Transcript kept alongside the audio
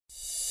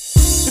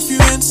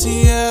you're in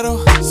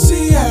Seattle,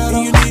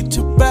 and you need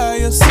to buy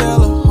or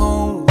sell a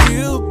home,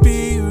 we'll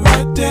be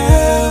right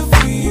there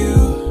for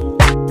you.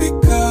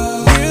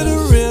 Because we're the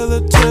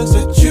realtors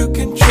that you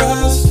can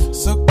trust.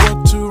 So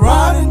go to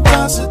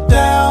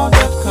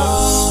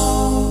ronanddonsitdown.com.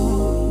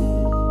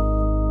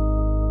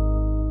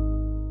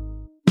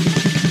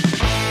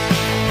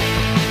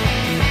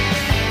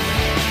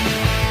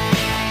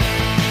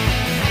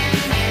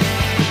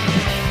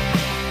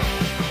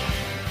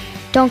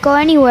 Don't go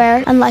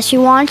anywhere unless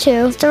you want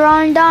to. It's the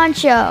Ron and Don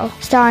Show,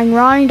 starring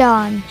Ron and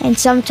Don, and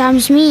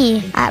sometimes me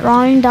at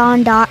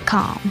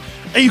ronanddon.com.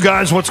 Hey, you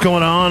guys, what's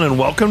going on? And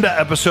welcome to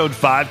episode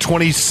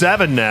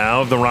 527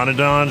 now of the Ron and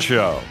Don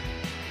Show.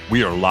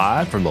 We are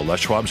live from the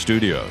Les Schwab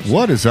Studios.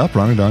 What is up,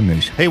 Ron and Don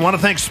Nation? Hey, want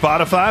to thank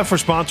Spotify for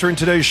sponsoring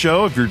today's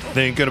show. If you're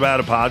thinking about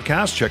a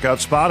podcast, check out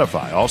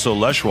Spotify. Also,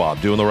 Les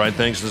Schwab, doing the right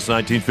thing since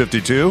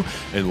 1952.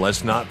 And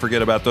let's not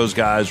forget about those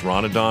guys,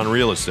 Ron and Don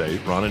Real Estate,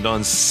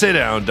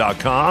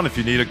 ronanddonsitdown.com. If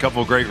you need a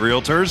couple great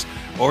realtors,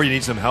 or you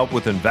need some help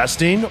with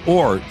investing,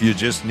 or you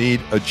just need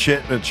a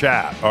chit and a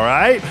chat, all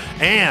right?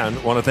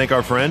 And want to thank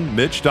our friend,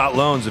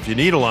 Mitch.loans. If you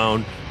need a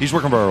loan, he's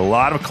working for a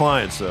lot of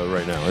clients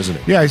right now, isn't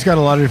he? Yeah, he's got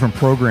a lot of different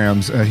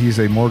programs. He's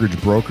a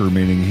mortgage broker,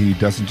 meaning he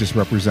doesn't just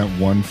represent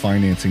one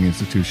financing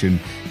institution.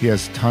 He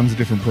has tons of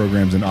different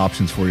programs and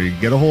options for you.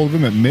 Get a hold of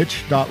him at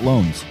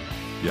Mitch.loans.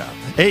 Yeah.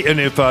 Hey, and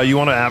if you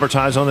want to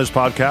advertise on this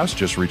podcast,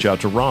 just reach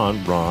out to Ron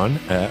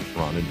at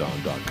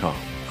ronanddon.com.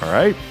 All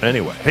right?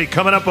 Anyway, hey,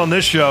 coming up on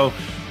this show,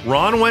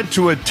 Ron went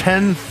to a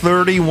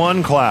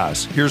 1031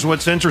 class. Here's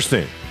what's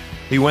interesting.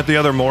 He went the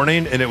other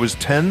morning, and it was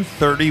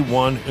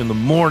 10:31 in the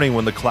morning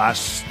when the class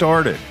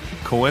started.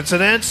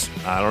 Coincidence?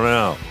 I don't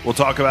know. We'll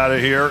talk about it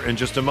here in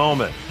just a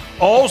moment.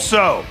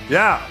 Also,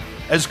 yeah,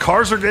 as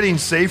cars are getting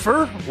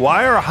safer,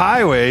 why are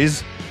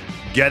highways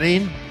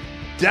getting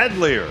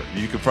deadlier?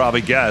 You could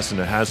probably guess,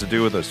 and it has to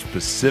do with a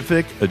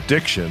specific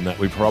addiction that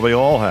we probably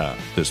all have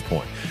at this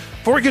point.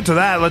 Before we get to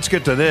that, let's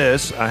get to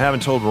this. I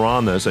haven't told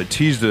Ron this. I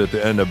teased it at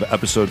the end of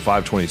episode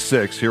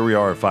 526. Here we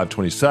are at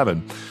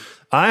 527.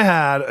 I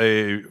had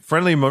a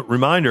friendly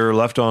reminder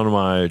left on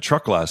my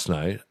truck last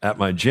night at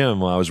my gym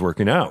while I was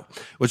working out.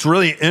 What's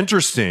really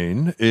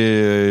interesting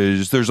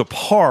is there's a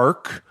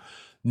park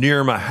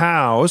near my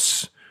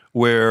house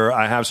where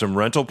I have some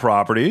rental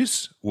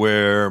properties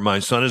where my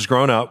son has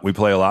grown up. We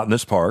play a lot in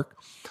this park.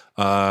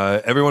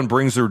 Everyone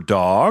brings their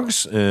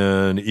dogs,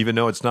 and even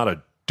though it's not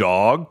a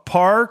dog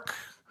park,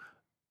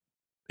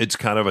 it's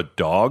kind of a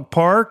dog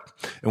park.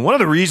 And one of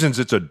the reasons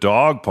it's a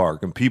dog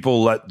park and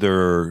people let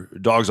their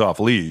dogs off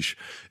leash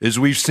is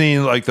we've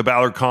seen, like, the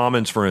Ballard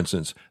Commons, for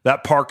instance.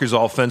 That park is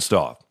all fenced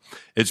off.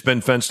 It's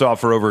been fenced off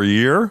for over a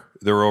year.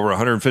 There were over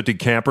 150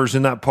 campers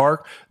in that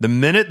park. The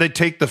minute they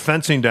take the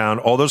fencing down,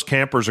 all those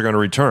campers are going to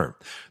return.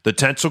 The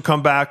tents will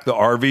come back. The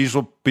RVs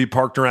will be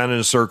parked around in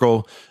a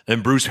circle.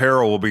 And Bruce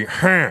Harrell will be,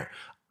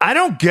 I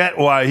don't get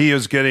why he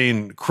is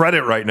getting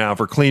credit right now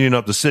for cleaning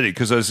up the city.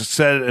 Because as I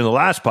said in the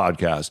last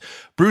podcast,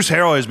 Bruce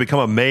Harrell has become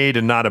a maid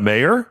and not a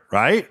mayor,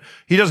 right?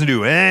 He doesn't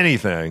do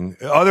anything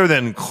other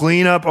than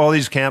clean up all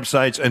these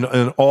campsites and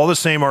all the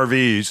same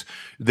RVs.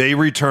 They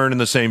return in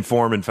the same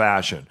form and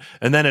fashion.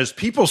 And then as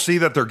people see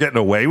that they're getting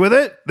away with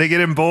it, they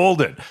get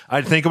emboldened.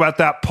 I think about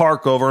that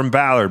park over in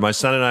Ballard. My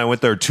son and I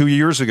went there 2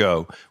 years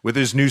ago with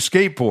his new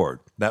skateboard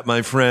that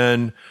my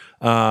friend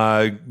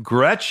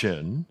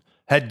Gretchen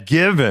had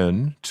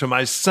given to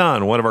my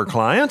son, one of our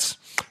clients,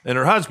 and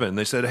her husband.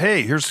 They said,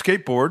 hey, here's a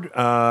skateboard.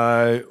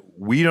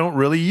 We don't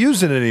really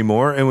use it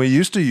anymore, and we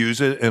used to use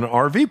it in an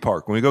RV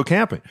park when we go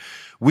camping.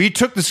 We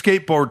took the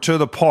skateboard to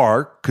the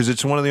park because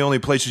it's one of the only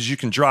places you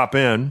can drop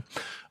in.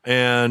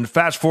 And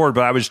fast forward,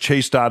 but I was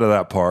chased out of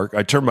that park.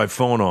 I turned my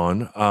phone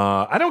on.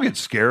 I don't get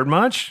scared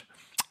much.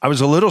 I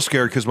was a little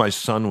scared because my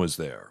son was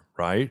there.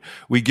 Right?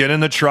 We get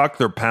in the truck.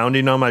 They're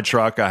pounding on my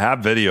truck. I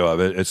have video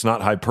of it. It's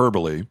not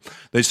hyperbole.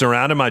 They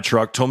surrounded my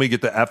truck, told me to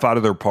get the F out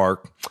of their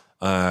park,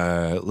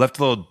 left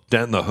a little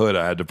dent in the hood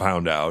I had to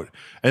pound out.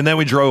 And then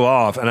we drove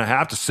off. And I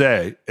have to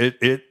say,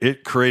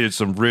 it created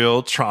some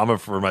real trauma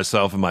for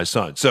myself and my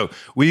son. So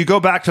we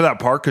go back to that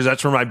park because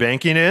that's where my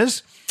banking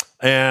is.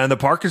 And the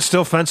park is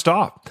still fenced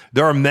off.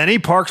 There are many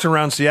parks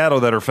around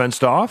Seattle that are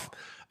fenced off.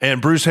 And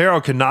Bruce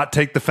Harrell cannot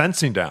take the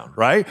fencing down,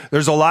 right?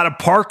 There's a lot of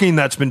parking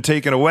that's been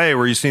taken away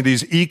where you see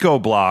these eco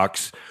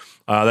blocks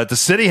that the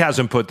city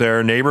hasn't put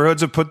there,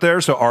 neighborhoods have put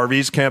there, so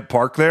RVs can't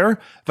park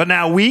there. But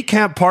now we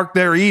can't park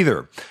there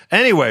either.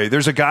 Anyway,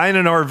 there's a guy in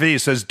an RV, it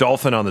says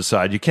Dolphin on the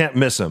side. You can't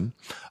miss him.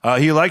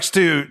 He likes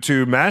to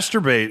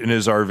masturbate in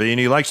his RV, and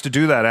he likes to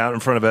do that out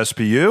in front of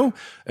SPU,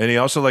 and he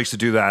also likes to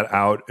do that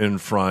out in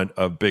front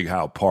of Big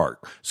Howe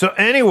Park. So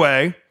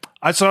anyway,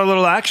 I saw a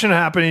little action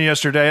happening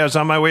yesterday. I was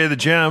on my way to the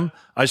gym.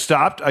 I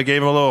stopped. I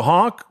gave him a little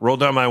honk,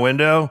 rolled down my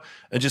window,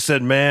 and just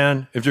said,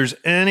 man, if there's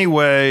any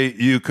way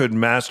you could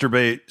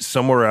masturbate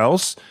somewhere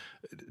else,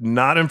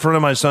 not in front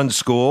of my son's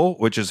school,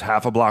 which is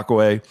half a block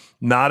away,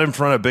 not in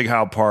front of Big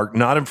Howe Park,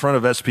 not in front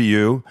of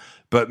SPU,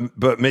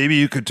 but maybe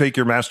you could take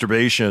your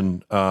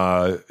masturbation,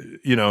 to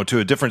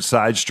a different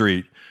side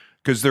street,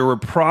 because there were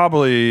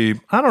probably,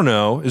 I don't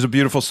know, it was a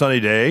beautiful sunny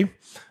day,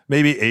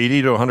 maybe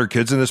 80 to 100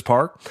 kids in this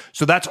park.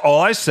 So that's all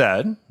I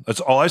said.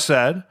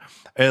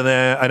 And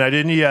I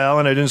didn't yell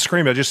and I didn't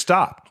scream. I just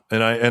stopped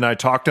and I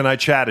talked and I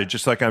chatted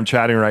just like I'm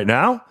chatting right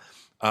now.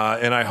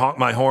 And I honked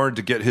my horn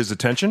to get his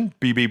attention.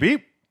 Beep, beep,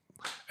 beep.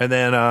 And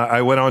then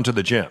I went on to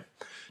the gym.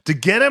 To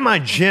get in my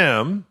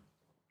gym,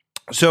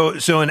 so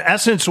in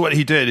essence, what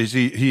he did is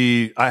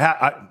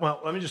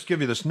well, let me just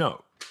give you this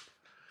note.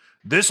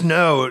 This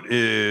note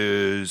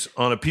is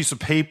on a piece of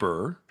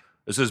paper.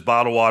 It says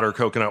bottled water,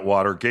 coconut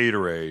water,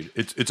 Gatorade.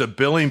 It's a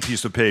billing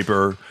piece of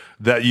paper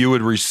that you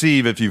would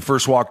receive if you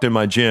first walked in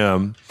my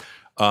gym,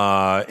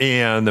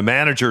 and the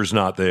manager's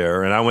not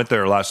there. And I went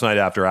there last night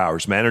after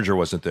hours. Manager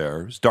wasn't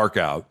there. It's dark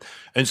out.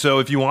 And so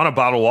if you want a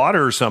bottle of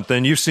water or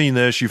something, you've seen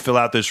this. You fill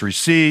out this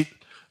receipt.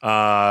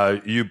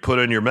 You put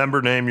in your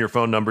member name, your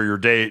phone number, your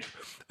date,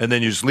 and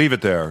then you just leave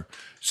it there.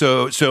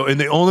 So, and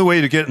the only way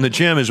to get in the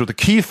gym is with a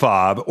key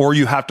fob, or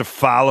you have to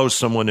follow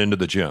someone into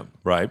the gym,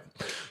 right?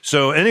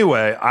 So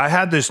anyway, I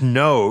had this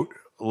note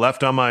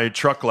left on my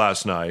truck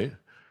last night,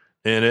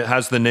 and it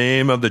has the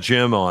name of the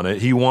gym on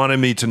it. He wanted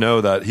me to know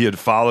that he had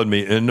followed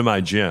me into my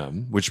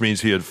gym, which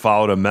means he had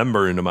followed a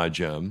member into my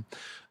gym.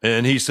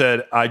 And he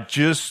said, I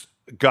just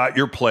got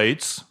your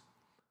plates.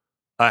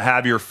 I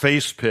have your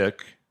face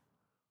pick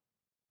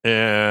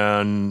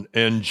and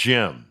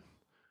gym.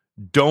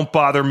 Don't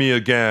bother me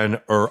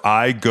again or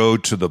I go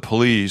to the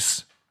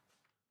police.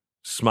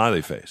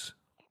 Smiley face.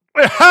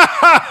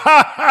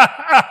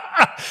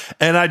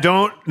 And I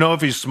don't know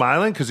if he's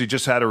smiling because he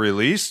just had a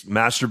release,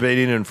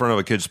 masturbating in front of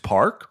a kid's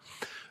park.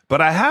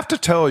 But I have to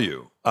tell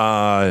you,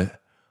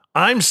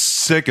 I'm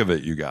sick of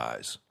it, you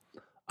guys.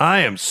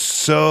 I am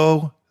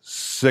so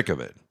sick of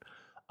it.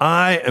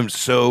 I am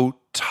so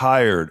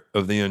tired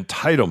of the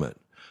entitlement.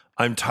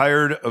 I'm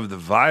tired of the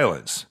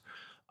violence.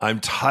 I'm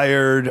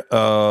tired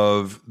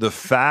of the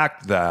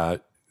fact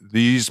that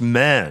these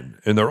men,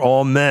 and they're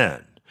all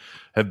men,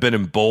 have been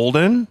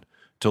emboldened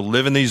to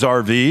live in these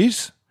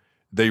RVs.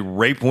 They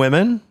rape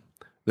women.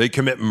 They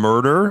commit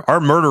murder.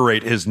 Our murder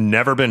rate has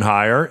never been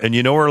higher. And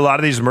you know where a lot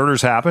of these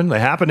murders happen? They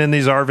happen in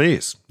these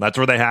RVs. That's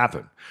where they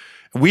happen.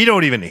 We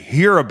don't even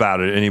hear about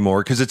it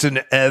anymore because it's an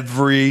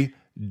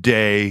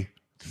everyday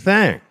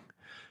thing.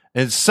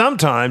 And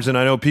sometimes, and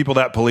I know people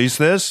that police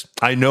this,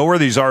 I know where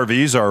these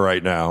RVs are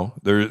right now.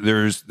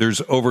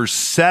 There's over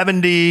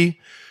 70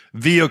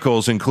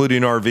 vehicles,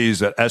 including RVs,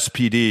 that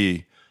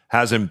SPD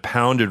has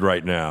impounded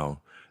right now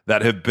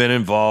that have been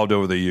involved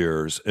over the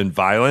years in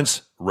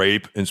violence,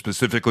 rape, and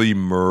specifically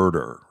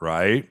murder,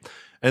 right?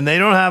 And they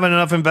don't have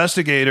enough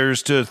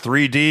investigators to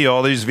 3D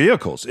all these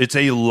vehicles. It's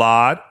a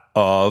lot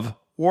of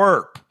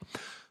work.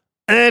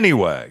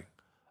 Anyway,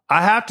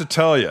 I have to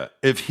tell you,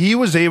 if he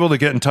was able to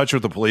get in touch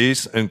with the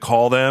police and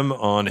call them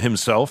on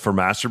himself for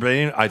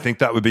masturbating, I think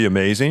that would be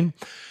amazing.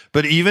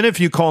 But even if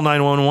you call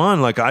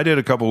 911, like I did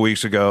a couple of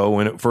weeks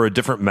ago for a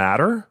different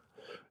matter,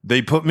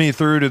 they put me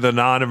through to the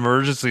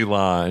non-emergency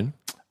line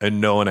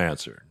and no one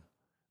answered.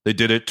 They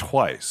did it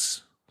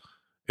twice.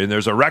 And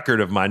there's a record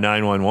of my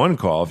 911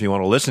 call if you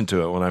want to listen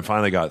to it when I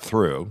finally got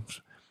through.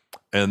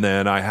 And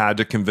then I had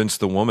to convince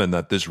the woman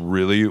that this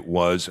really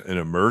was an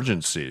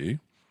emergency.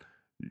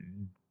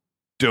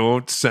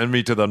 Don't send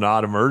me to the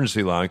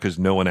non-emergency line because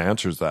no one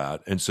answers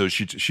that. And so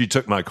she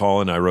took my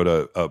call and I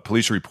wrote a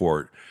police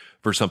report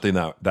for something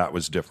that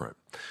was different.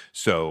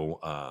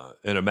 So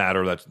in a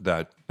matter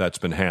that's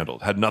been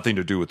handled. Had nothing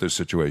to do with this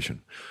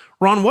situation.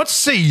 Ron, what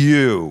say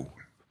you?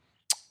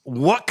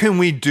 What can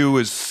we do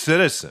as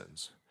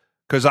citizens?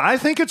 Because I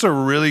think it's a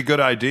really good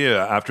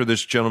idea after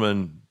this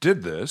gentleman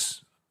did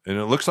this. And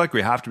it looks like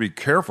we have to be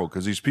careful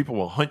because these people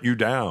will hunt you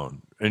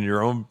down in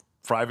your own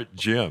private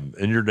gym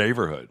in your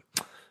neighborhood.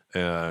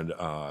 And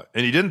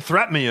he didn't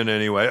threaten me in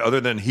any way other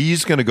than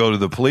he's going to go to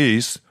the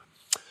police.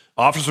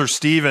 Officer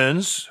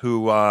Stevens,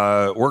 who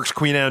works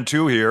Queen Anne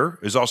 2 here,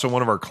 is also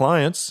one of our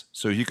clients.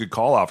 So you could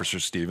call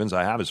Officer Stevens.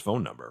 I have his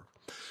phone number.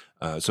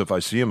 So if I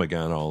see him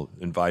again, I'll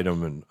invite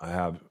him, and I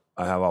have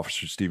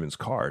Officer Stevens'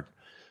 card.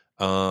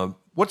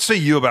 What say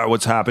you about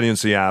what's happening in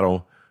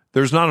Seattle?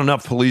 There's not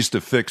enough police to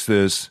fix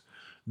this.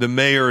 The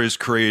mayor has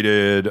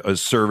created a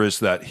service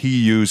that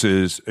he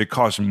uses. It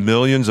costs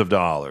millions of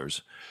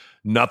dollars.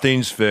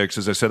 Nothing's fixed.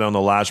 As I said on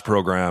the last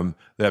program,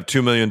 they have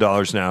 $2 million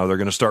now. They're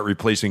going to start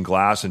replacing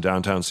glass in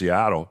downtown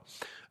Seattle.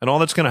 And all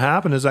that's going to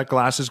happen is that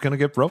glass is going to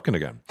get broken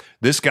again.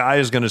 This guy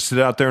is going to sit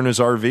out there in his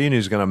RV and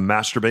he's going to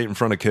masturbate in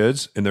front of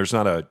kids. And there's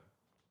not a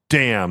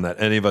damn that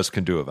any of us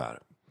can do about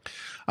it.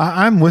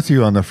 I'm with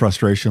you on the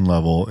frustration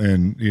level.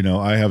 And,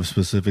 I have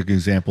specific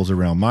examples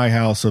around my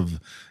house of,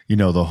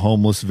 the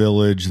homeless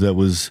village that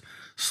was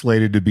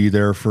slated to be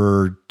there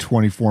for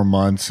 24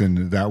 months.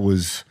 And that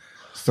was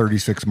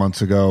 36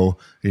 months ago,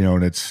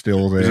 and it's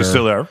still there. Is it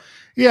still there?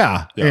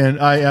 Yeah. And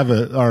I have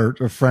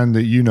a friend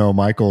that you know,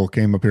 Michael,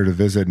 came up here to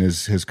visit, and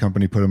his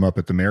company put him up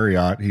at the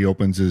Marriott. He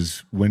opens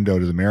his window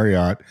to the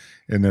Marriott,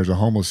 and there's a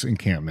homeless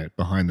encampment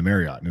behind the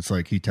Marriott. And it's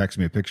like, he texted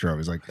me a picture of it.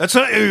 He's like, That's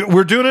not,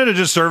 we're doing it a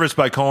disservice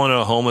by calling it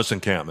a homeless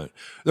encampment.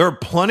 There are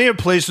plenty of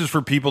places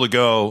for people to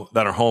go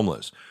that are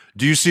homeless.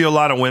 Do you see a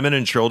lot of women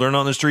and children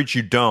on the streets?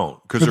 You don't,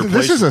 because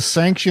this is a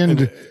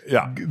sanctioned.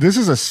 This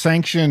is a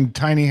sanctioned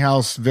tiny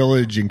house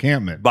village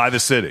encampment by the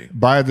city.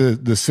 By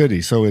the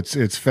city, so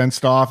it's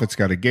fenced off. It's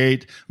got a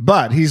gate.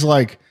 But he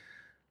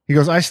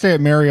goes, I stay at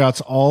Marriotts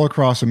all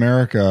across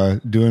America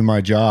doing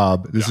my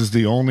job. This is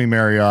the only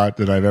Marriott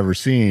that I've ever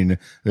seen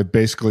that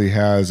basically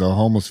has a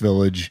homeless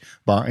village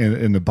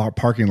in the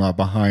parking lot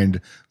behind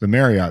the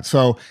Marriott.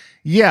 So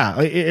yeah,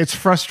 it's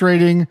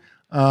frustrating.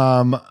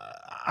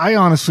 I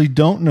honestly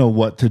don't know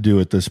what to do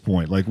at this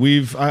point. Like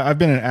I've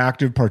been an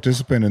active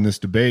participant in this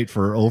debate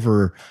for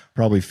over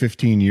probably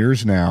 15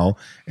 years now.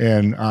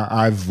 And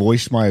I've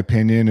voiced my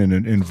opinion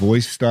and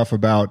voiced stuff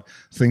about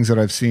things that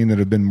I've seen that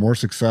have been more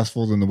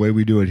successful than the way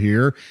we do it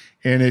here.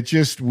 And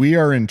we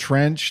are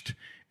entrenched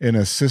in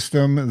a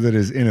system that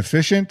is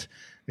inefficient.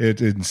 It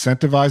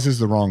incentivizes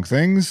the wrong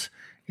things.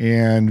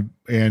 And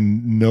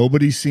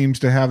nobody seems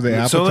to have the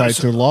appetite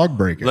to log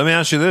break it. Let me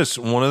ask you this.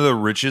 One of the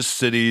richest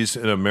cities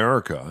in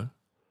America,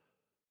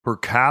 per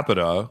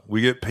capita,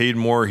 we get paid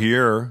more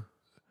here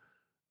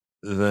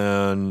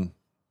than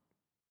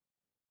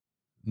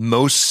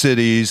most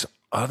cities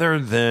other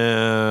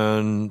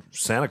than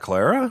Santa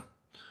Clara,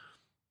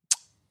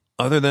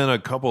 other than a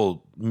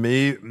couple.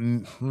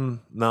 No,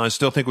 I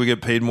still think we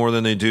get paid more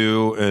than they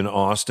do in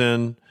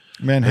Austin.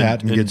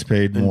 Manhattan gets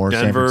paid more.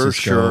 Denver, San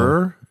Francisco.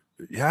 sure,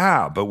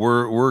 yeah, but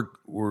we're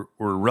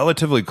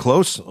relatively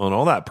close on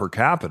all that per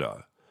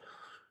capita.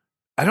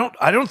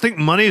 I don't think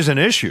money is an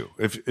issue.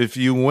 If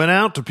you went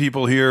out to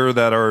people here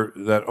that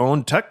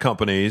own tech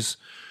companies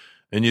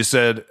and you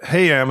said,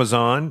 "Hey,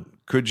 Amazon,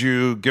 could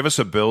you give us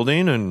a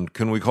building and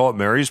can we call it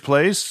Mary's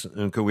Place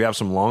and could we have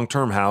some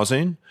long-term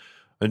housing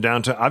in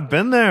downtown?" I've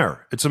been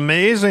there. It's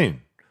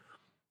amazing.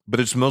 But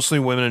it's mostly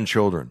women and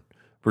children.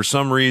 For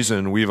some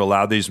reason, we've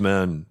allowed these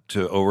men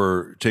to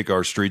overtake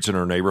our streets and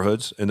our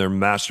neighborhoods, and they're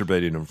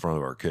masturbating in front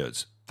of our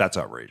kids. That's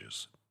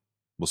outrageous.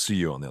 We'll see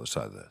you on the other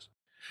side of this.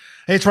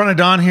 Hey, it's Ron and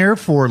Don here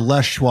for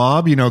Les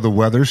Schwab. You know, the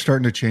weather's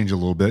starting to change a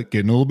little bit,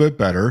 getting a little bit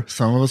better.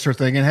 Some of us are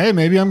thinking, hey,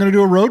 maybe I'm going to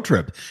do a road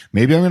trip.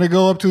 Maybe I'm going to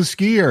go up to the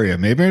ski area.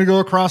 Maybe I'm going to go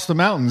across the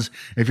mountains.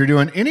 If you're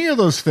doing any of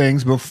those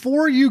things,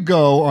 before you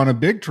go on a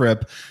big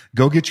trip,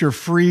 go get your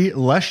free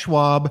Les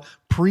Schwab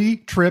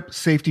pre-trip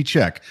safety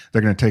check.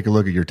 They're going to take a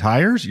look at your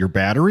tires, your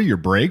battery, your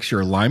brakes,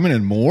 your alignment,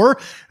 and more.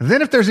 And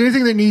then if there's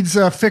anything that needs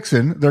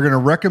fixing, they're going to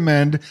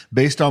recommend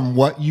based on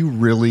what you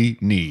really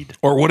need.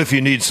 Or what if you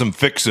need some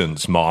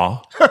fixins,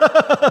 Ma?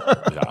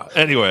 Yeah.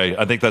 Anyway,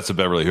 I think that's the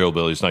Beverly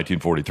Hillbillies,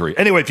 1943.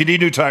 Anyway, if you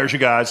need new tires, you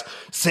guys,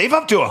 save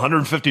up to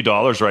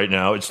 $150 right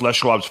now. It's Les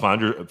Schwab's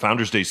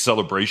Founders Day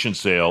celebration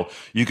sale.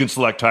 You can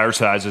select tire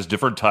sizes,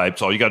 different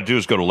types. All you got to do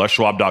is go to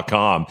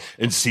leschwab.com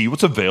and see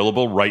what's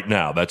available right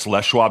now. That's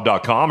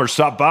leschwab.com, or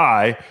stop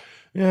by,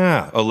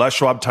 a Les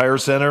Schwab Tire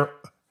Center.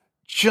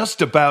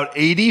 Just about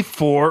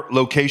 84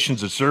 locations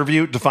to serve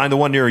you. To find the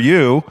one near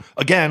you,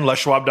 again,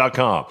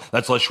 leschwab.com.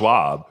 That's Les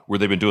Schwab, where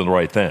they've been doing the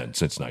right thing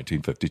since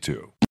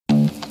 1952.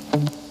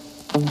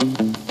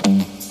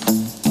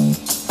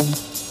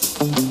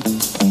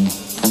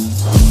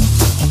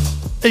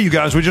 Hey, you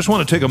guys, we just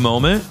want to take a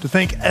moment to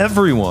thank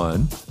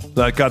everyone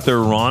that got their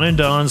Ron and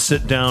Don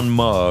sit-down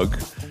mug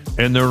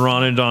and their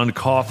Ron and Don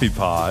coffee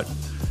pot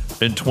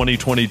in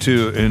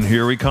 2022, and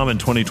here we come in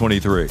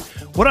 2023.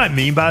 What I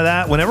mean by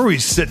that, whenever we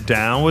sit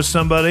down with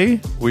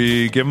somebody,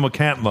 we give them a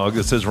camp mug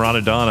that says Ron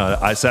and Don.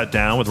 I sat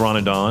down with Ron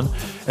and Don.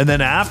 And then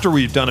after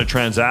we've done a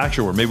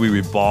transaction where maybe we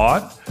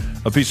bought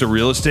a piece of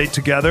real estate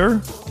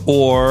together,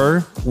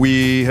 or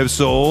we have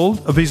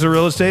sold a piece of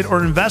real estate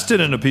or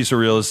invested in a piece of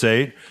real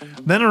estate,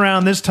 then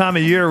around this time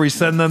of year, we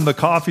send them the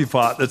coffee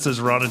pot that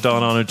says Ron and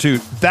Don on it too.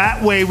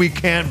 That way we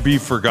can't be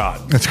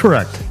forgotten. That's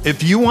correct.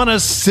 If you want to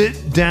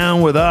sit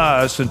down with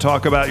us and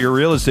talk about your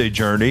real estate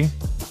journey,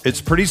 it's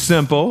pretty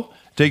simple.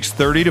 Takes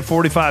 30 to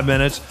 45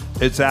 minutes.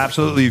 It's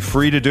absolutely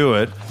free to do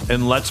it.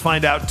 And let's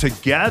find out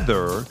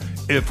together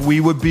if we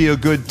would be a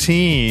good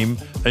team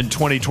in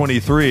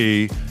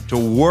 2023 to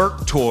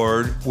work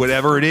toward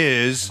whatever it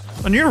is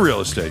on your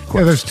real estate quest.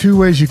 Yeah, there's two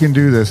ways you can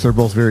do this. They're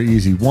both very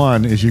easy.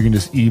 One is you can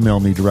just email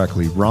me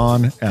directly,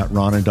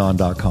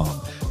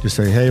 ron@ronanddon.com. Just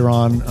say, hey,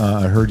 Ron,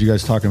 I heard you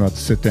guys talking about the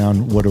sit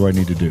down. What do I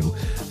need to do?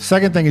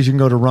 Second thing is you can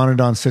go to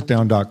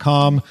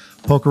ronanddonsitdown.com,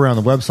 poke around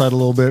the website a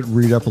little bit,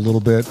 read up a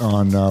little bit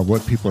on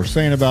what people are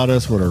saying about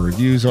us, what our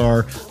reviews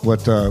are,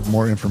 what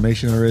more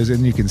information there is,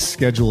 and you can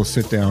schedule a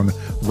sit down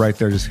right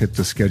there. Just hit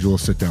the schedule a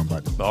sit down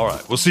button. All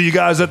right. We'll see you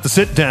guys at the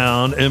sit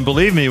down. And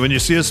believe me, when you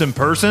see us in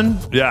person,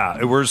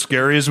 we're as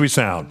scary as we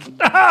sound.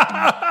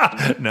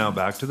 Now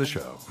back to the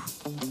show.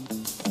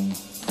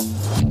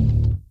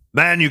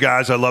 Man, you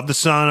guys, I love the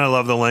sun. I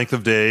love the length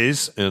of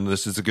days. And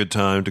this is a good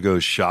time to go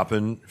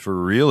shopping for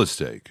real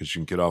estate because you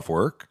can get off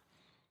work,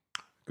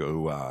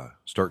 Go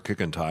start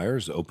kicking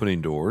tires,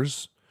 opening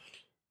doors.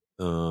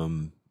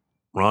 Ron,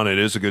 it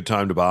is a good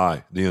time to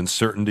buy. The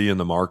uncertainty in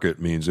the market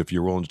means if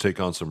you're willing to take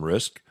on some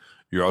risk,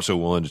 you're also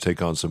willing to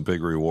take on some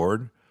big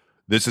reward.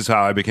 This is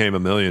how I became a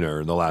millionaire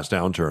in the last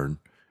downturn.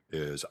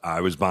 Is I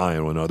was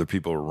buying when other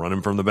people were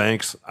running from the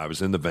banks. I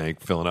was in the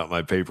bank filling out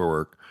my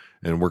paperwork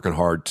and working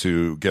hard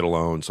to get a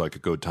loan so I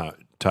could go tie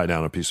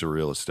down a piece of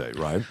real estate,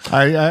 right?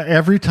 I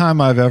every time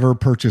I've ever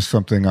purchased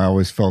something, I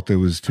always felt it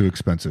was too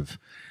expensive.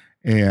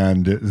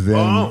 And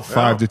then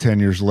 5 to 10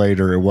 years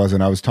later, it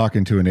wasn't. I was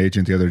talking to an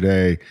agent the other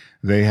day.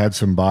 They had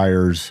some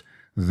buyers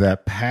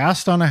that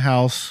passed on a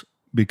house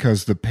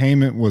because the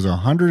payment was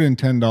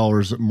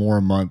 $110 more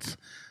a month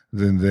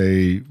than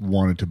they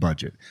wanted to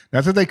budget.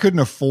 Not that they couldn't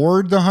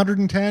afford the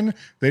 110.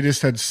 They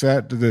just had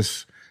set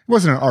this. It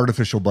wasn't an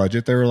artificial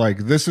budget. They were like,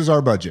 this is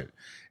our budget.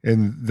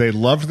 And they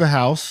loved the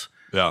house.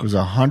 Yeah. It was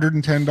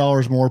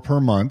 $110 more per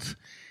month.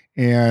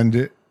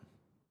 And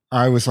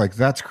I was like,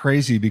 that's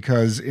crazy,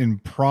 because in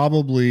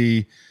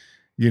probably,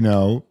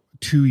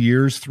 2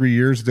 years, 3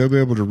 years, they'll be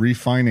able to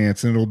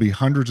refinance and it'll be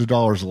hundreds of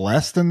dollars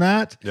less than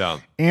that. Yeah.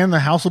 And the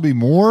house will be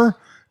more,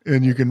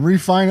 and you can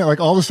refinance, like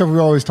all the stuff we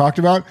always talked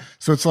about.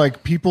 So it's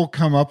like people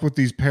come up with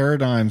these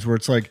paradigms where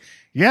it's like,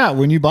 yeah,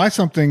 when you buy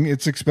something,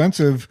 it's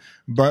expensive,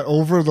 but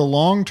over the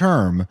long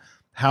term,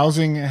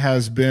 housing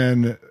has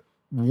been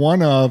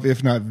one of,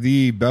 if not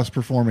the best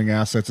performing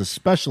assets,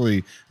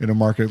 especially in a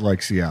market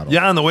like Seattle.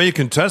 Yeah, and the way you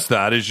can test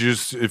that is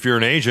just, if you're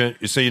an agent,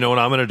 you say, you know what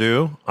I'm going to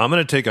do? I'm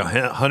going to take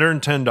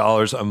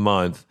 $110 a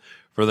month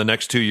for the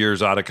next 2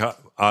 years out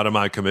of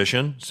my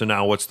commission. So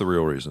now what's the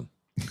real reason?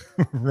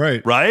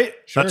 Right.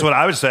 Sure. That's what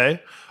I would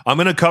say. I'm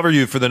going to cover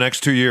you for the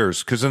next 2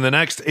 years, because in the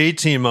next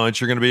 18 months,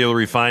 you're going to be able to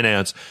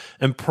refinance.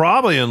 And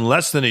probably in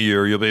less than a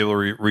year, you'll be able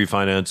to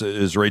refinance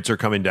as rates are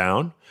coming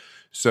down.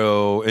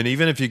 So, and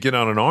even if you get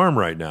on an ARM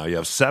right now, you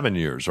have 7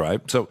 years, right?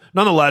 So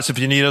nonetheless, if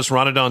you need us,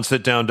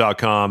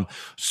 ronanddonsitdown.com.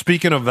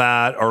 Speaking of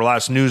that, our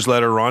last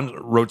newsletter, Ron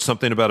wrote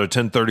something about a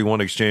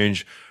 1031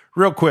 exchange.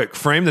 Real quick,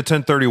 frame the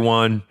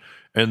 1031,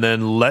 and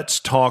then let's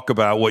talk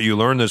about what you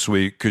learned this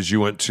week, because you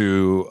went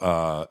to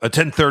a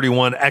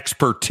 1031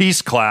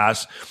 expertise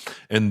class.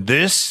 And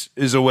this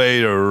is a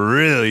way to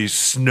really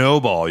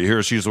snowball. You hear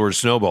us use the word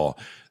snowball.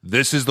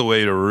 This is the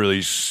way to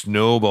really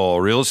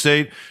snowball real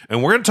estate.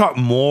 And we're going to talk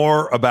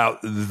more about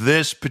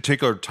this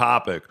particular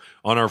topic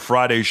on our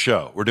Friday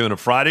show. We're doing a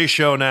Friday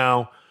show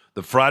now.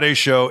 The Friday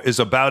show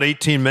is about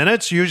 18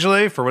 minutes,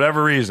 usually, for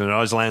whatever reason. It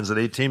always lands at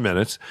 18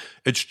 minutes.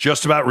 It's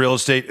just about real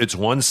estate. It's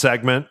one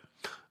segment.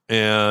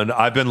 And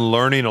I've been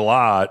learning a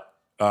lot,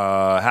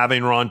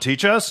 having Ron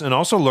teach us, and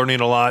also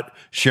learning a lot,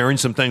 sharing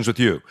some things with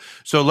you.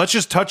 So let's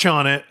just touch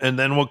on it, and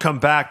then we'll come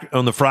back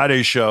on the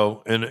Friday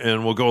show,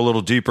 and we'll go a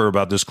little deeper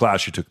about this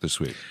class you took this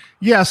week.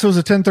 Yeah, so it was a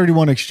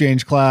 1031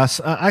 exchange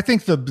class. I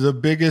think the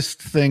biggest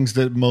things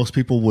that most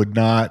people would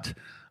not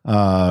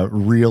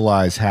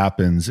realize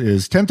happens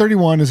is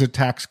 1031 is a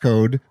tax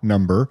code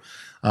number.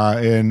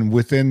 And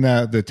within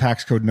that, the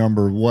tax code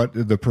number, what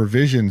the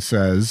provision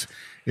says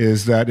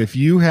is that if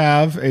you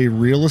have a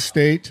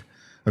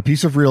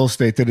piece of real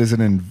estate that is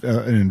an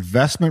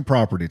investment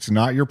property, it's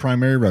not your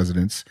primary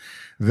residence,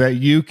 that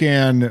you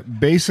can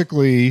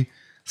basically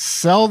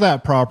sell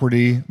that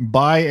property,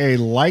 buy a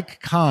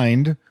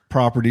like-kind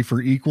property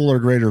for equal or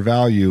greater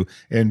value,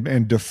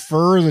 and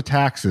defer the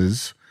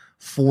taxes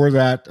for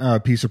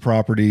that piece of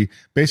property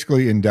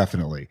basically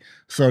indefinitely.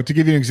 So to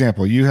give you an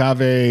example, you have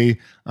one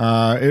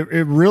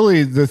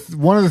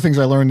of the things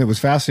I learned that was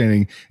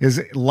fascinating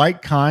is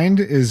like kind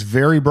is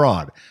very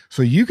broad.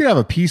 So you could have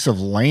a piece of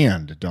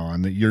land,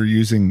 Don, that you're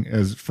using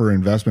for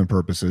investment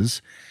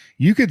purposes.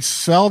 You could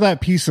sell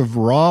that piece of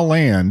raw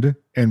land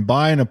and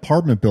buy an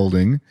apartment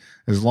building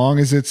as long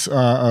as it's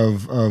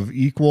of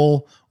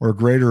equal or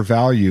greater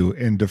value,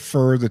 and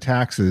defer the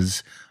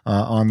taxes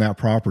on that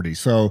property.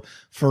 So,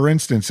 for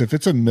instance, if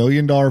it's $1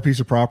 million piece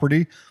of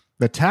property,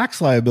 the tax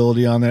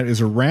liability on that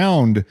is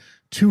around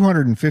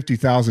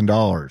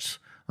 $250,000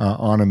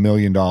 on $1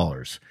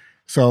 million.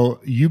 So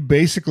you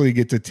basically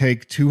get to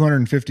take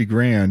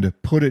 $250,000,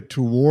 put it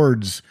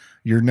towards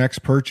your next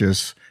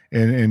purchase,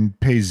 and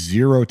pay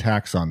zero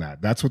tax on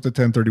that. That's what the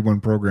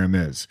 1031 program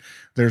is.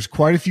 There's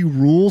quite a few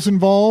rules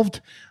involved,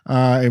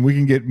 and we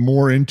can get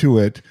more into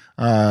it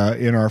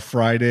in our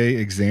Friday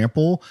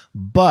example.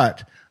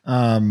 But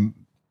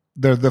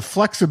the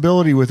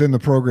flexibility within the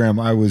program,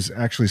 I was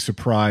actually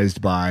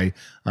surprised by.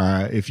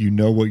 If you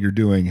know what you're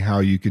doing, how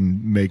you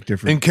can make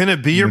different. And can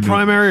it be your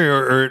primary,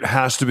 or it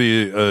has to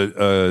be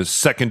a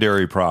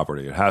secondary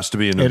property? It has to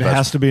be an investment. It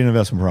has to be an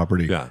investment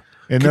property. Yeah.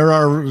 And there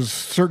are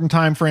certain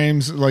time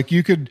frames, like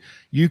you could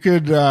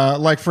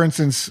like, for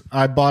instance,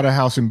 I bought a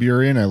house in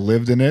Burien. I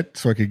lived in it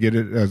so I could get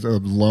it as a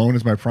loan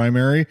as my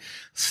primary,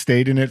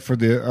 stayed in it for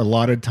the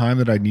allotted time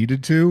that I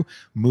needed to,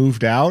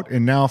 moved out.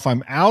 And now if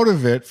I'm out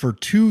of it for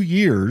 2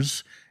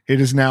 years,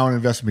 it is now an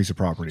investment piece of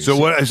property. This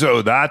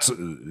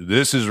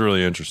is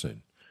really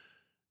interesting.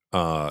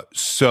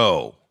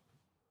 So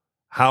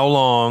how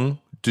long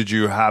did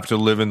you have to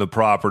live in the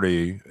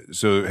property?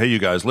 So, hey, you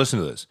guys, listen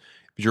to this.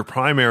 Your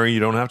primary, you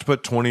don't have to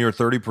put 20 or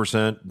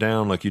 30%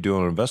 down like you do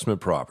on an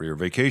investment property or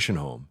vacation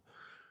home.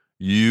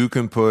 You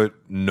can put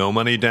no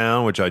money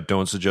down, which I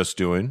don't suggest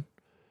doing,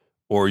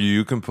 or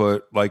you can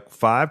put like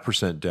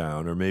 5%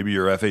 down, or maybe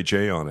your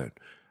FHA on it.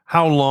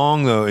 How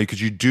long, though?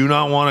 Because you do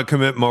not want to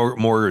commit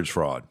mortgage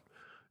fraud.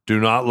 Do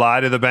not lie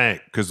to the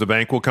bank, because the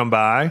bank will come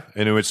by,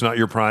 and if it's not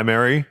your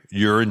primary,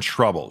 you're in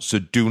trouble. So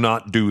do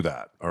not do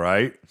that, all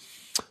right?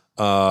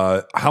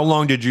 How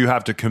long did you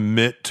have to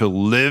commit to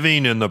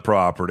living in the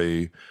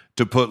property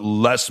to put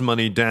less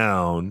money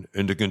down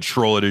and to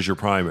control it as your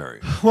primary?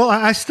 Well,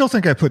 I still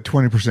think I put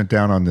 20%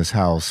 down on this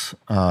house.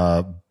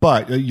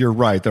 But you're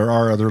right. There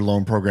are other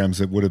loan programs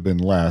that would have been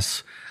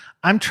less.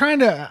 I'm trying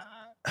to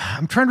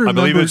remember. I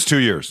believe it's 2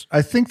 years.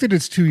 I think that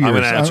it's 2 years. I'm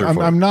going to answer for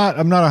you. I'm not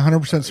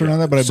 100% certain on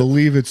that, but I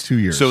believe it's 2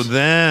 years. So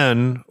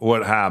then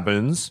what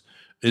happens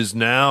is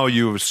now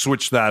you've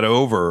switched that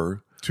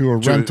over to a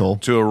rental.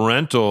 To a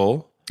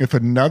rental. If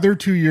another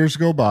 2 years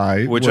go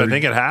by, which I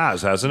think it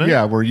has, hasn't it?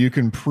 Yeah, where you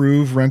can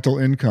prove rental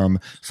income.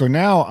 So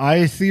now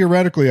I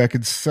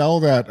could sell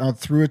that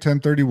through a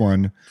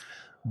 1031,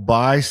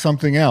 buy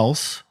something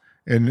else,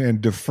 and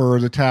defer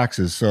the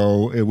taxes.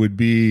 So it would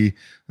be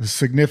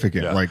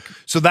significant. Yeah.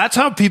 So that's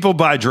how people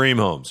buy dream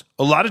homes.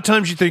 A lot of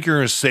times you think you're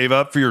going to save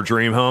up for your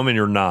dream home, and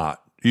you're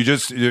not.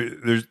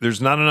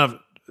 There's not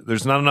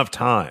enough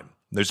time.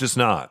 There's just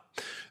not.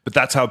 But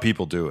that's how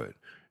people do it.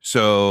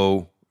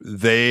 So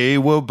they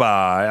will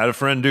buy. I had a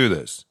friend do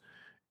this.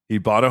 He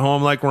bought a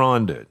home like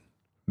Ron did,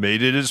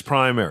 made it his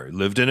primary,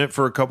 lived in it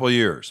for a couple of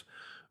years,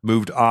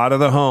 moved out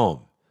of the home,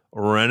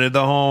 rented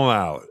the home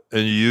out,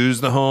 and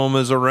used the home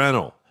as a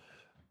rental,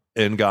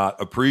 and got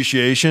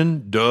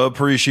appreciation,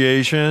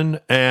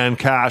 depreciation, and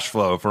cash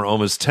flow for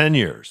almost 10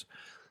 years.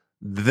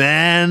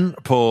 Then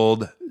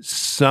pulled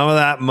some of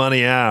that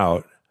money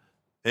out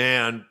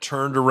and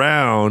turned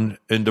around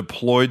and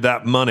deployed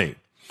that money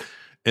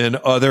in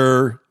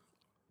other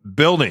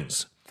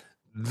buildings.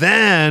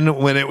 Then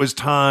when it was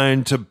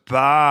time to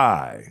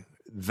buy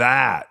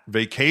that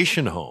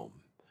vacation home,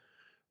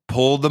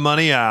 pulled the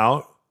money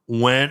out,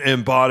 went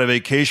and bought a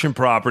vacation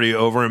property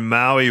over in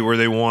Maui where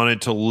they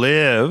wanted to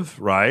live,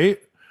 right?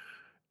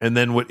 And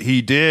then what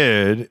he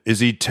did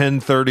is he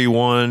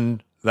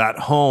 1031 that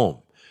home.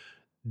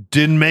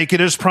 Didn't make it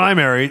his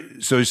primary,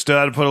 so he still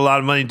had to put a lot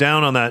of money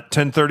down on that.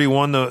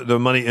 1031 the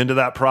money into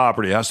that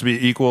property. It has to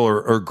be equal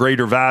or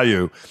greater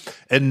value.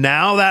 And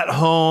now that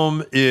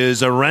home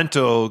is a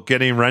rental,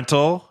 getting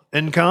rental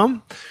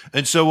income.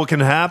 And so what can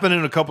happen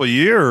in a couple of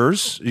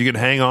years, you can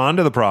hang on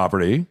to the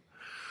property.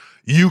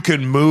 You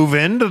can move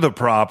into the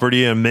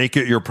property and make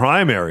it your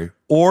primary.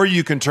 Or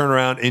you can turn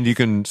around and you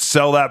can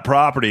sell that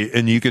property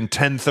and you can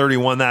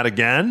 1031 that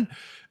again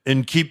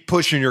and keep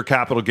pushing your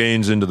capital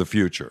gains into the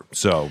future.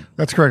 So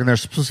that's correct. And there's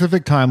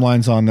specific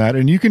timelines on that,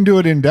 and you can do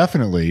it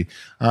indefinitely.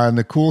 And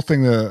the cool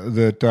thing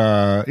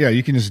that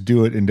you can just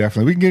do it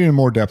indefinitely. We can get into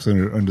more depth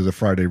under the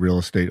Friday Real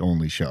Estate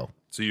Only show.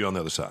 See you on the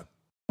other side.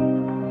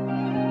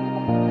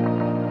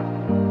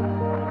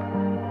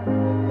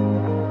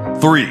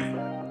 3,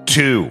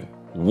 2,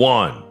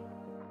 1.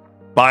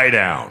 Buy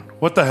down.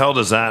 What the hell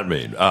does that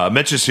mean?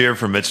 Mitch is here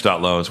from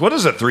Mitch.loans. What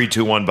is a 3,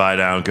 2, 1 buy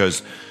down?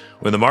 Because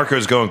when the market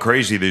was going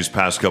crazy these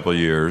past couple of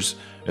years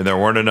and there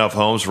weren't enough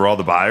homes for all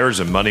the buyers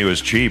and money was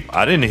cheap,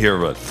 I didn't hear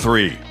of a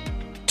 3,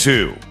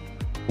 2,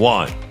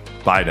 1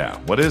 buy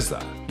down. What is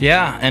that?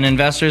 Yeah, and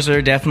investors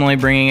are definitely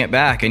bringing it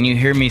back. And you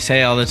hear me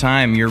say all the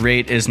time, your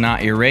rate is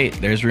not your rate.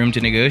 There's room to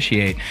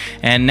negotiate.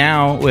 And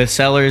now with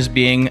sellers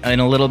being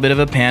in a little bit of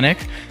a panic,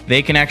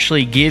 they can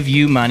actually give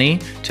you money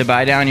to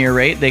buy down your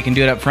rate. They can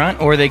do it up front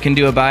or they can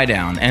do a buy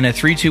down. And a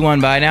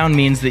 3-2-1 buy down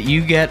means that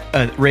you get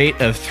a rate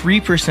of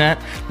 3%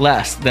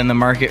 less than the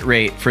market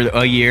rate for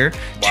a year,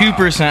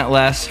 2%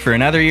 less for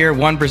another year,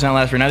 1%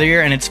 less for another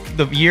year. And it's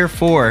the year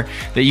 4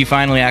 that you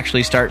finally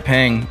actually start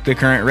paying the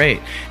current rate.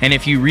 And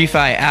if you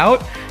refi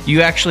out,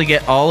 you actually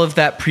get all of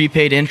that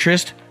prepaid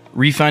interest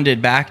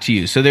refunded back to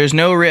you. So there's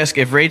no risk.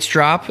 If rates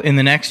drop in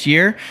the next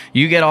year,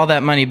 you get all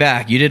that money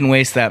back. You didn't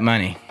waste that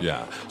money.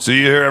 Yeah. So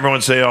you hear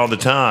everyone say all the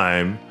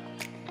time,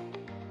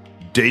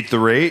 date the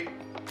rate,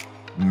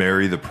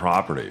 marry the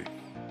property.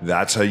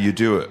 That's how you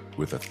do it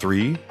with a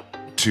 3,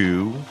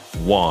 2,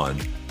 1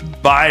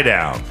 buy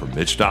down from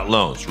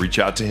Mitch.loans. Reach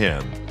out to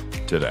him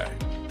today.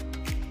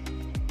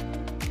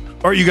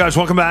 All right, you guys,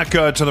 welcome back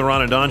to the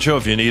Ron and Don Show.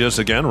 If you need us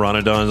again,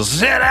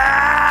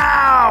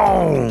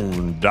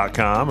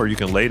 ronandonsitdown.com, or you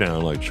can lay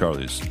down like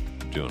Charlie's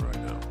doing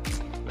right now.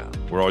 Yeah,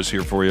 we're always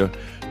here for you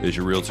as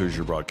your realtors,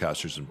 your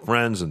broadcasters, and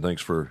friends, and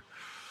thanks for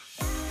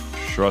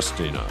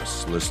trusting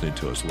us, listening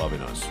to us, loving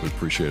us. We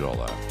appreciate all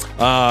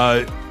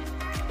that.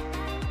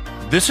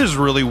 This is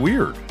really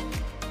weird.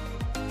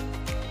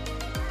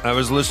 I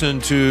was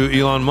listening to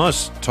Elon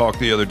Musk talk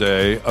the other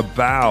day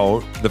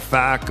about the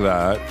fact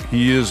that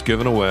he is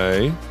giving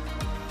away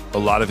a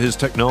lot of his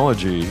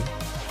technology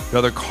to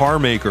other car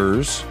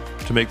makers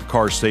to make the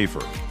car safer.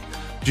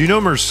 Do you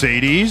know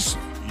Mercedes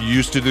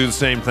used to do the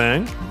same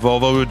thing?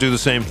 Volvo would do the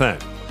same thing.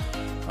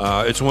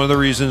 It's one of the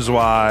reasons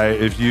why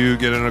if you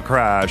get in a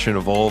crash in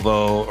a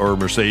Volvo or a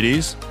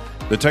Mercedes,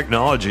 the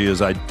technology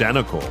is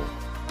identical.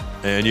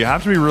 And you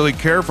have to be really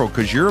careful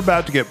because you're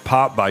about to get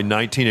popped by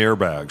 19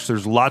 airbags.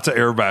 There's lots of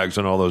airbags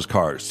on all those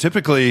cars.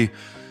 Typically,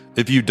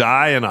 if you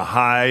die in a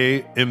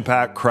high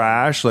impact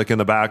crash, like in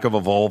the back of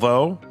a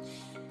Volvo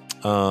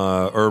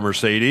or a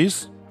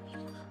Mercedes,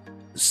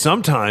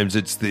 sometimes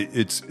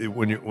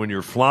when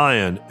you're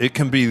flying, it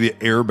can be the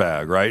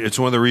airbag, right? It's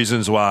one of the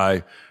reasons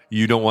why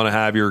you don't want to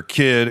have your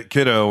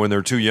kiddo when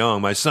they're too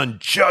young. My son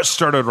just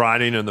started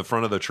riding in the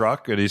front of the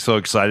truck, and he's so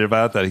excited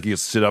about it that he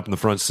gets to sit up in the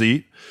front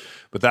seat.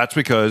 But that's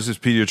because his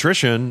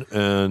pediatrician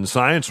and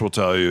science will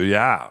tell you,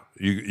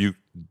 you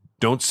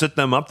don't sit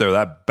them up there.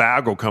 That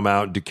bag will come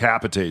out and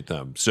decapitate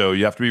them. So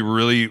you have to be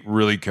really,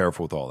 really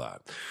careful with all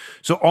that.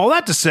 So all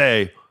that to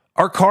say,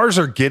 our cars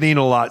are getting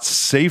a lot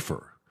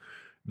safer.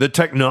 The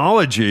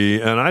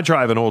technology, and I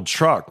drive an old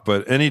truck,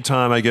 but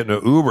anytime I get in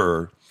an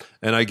Uber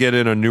and I get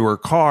in a newer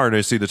car and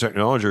I see the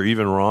technology, or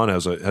even Ron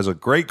has a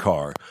great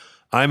car,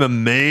 I'm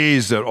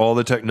amazed at all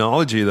the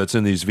technology that's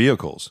in these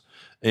vehicles.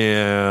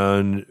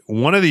 And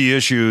one of the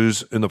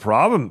issues and the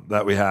problem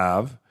that we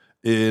have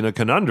in a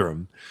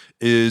conundrum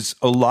is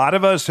a lot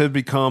of us have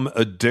become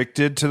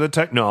addicted to the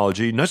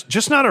technology,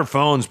 not our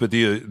phones, but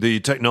the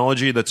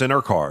technology that's in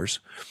our cars.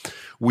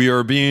 We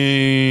are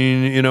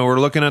being, we're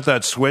looking at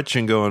that switch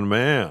and going,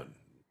 man,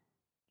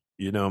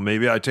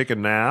 maybe I take a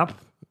nap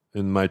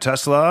in my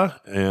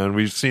Tesla, and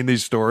we've seen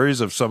these stories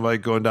of somebody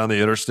going down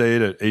the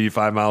interstate at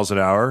 85 miles an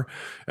hour,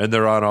 and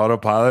they're on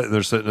autopilot, and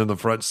they're sitting in the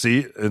front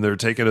seat, and they're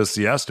taking a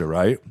siesta,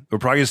 right? We're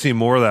probably going to see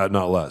more of that,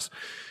 not less.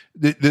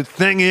 The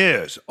thing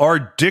is, our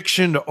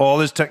addiction to all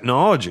this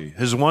technology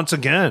has once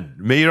again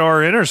made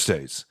our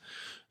interstates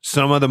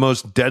some of the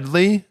most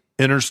deadly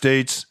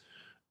interstates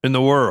in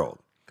the world.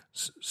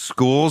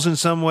 Schools, in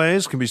some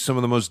ways, can be some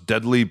of the most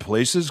deadly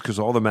places because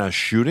all the mass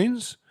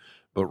shootings.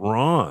 But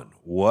Ron,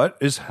 what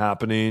is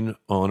happening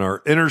on our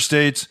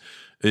interstates?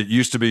 It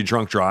used to be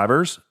drunk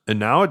drivers, and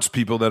now it's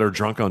people that are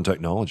drunk on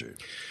technology.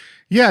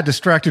 Yeah,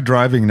 distracted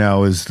driving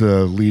now is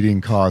the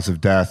leading cause of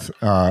death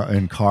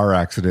in car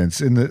accidents.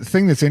 And the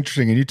thing that's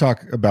interesting, and you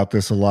talk about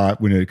this a lot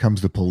when it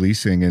comes to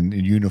policing and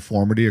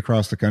uniformity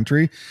across the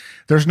country,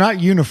 there's not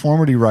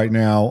uniformity right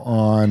now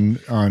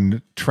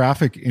on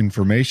traffic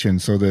information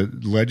so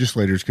that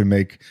legislators can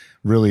make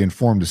really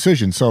informed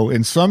decisions. So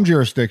in some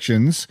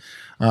jurisdictions,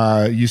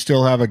 you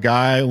still have a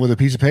guy with a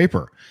piece of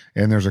paper,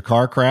 and there's a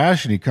car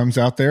crash, and he comes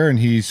out there and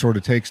he sort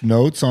of takes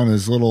notes on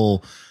his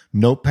little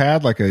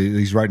notepad like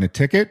he's writing a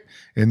ticket,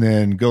 and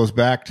then goes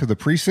back to the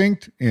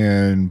precinct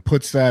and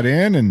puts that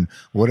in, and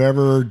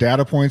whatever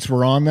data points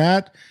were on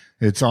that,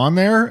 it's on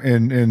there.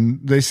 And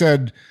they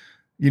said,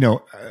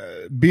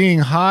 being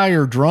high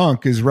or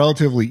drunk is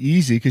relatively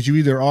easy because you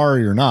either are or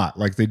you're not.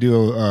 Like they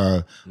do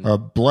a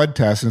blood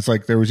test, and it's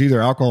like there was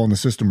either alcohol in the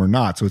system or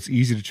not. So it's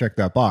easy to check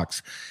that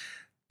box.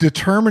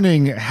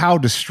 Determining how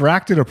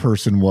distracted a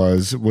person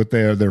was with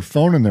their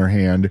phone in their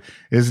hand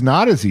is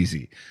not as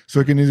easy. So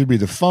it can either be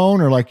the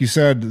phone or, like you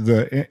said,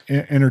 the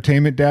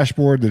entertainment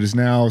dashboard that is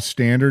now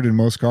standard in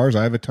most cars.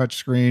 I have a touch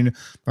screen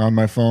on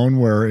my phone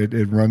where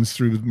it runs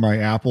through my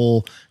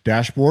Apple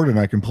dashboard, and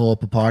I can pull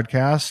up a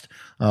podcast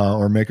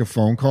or make a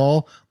phone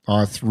call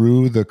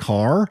through the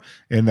car,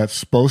 and that's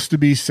supposed to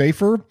be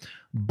safer.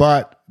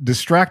 But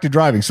distracted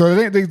driving.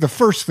 So I think the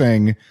first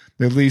thing,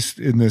 at least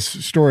in this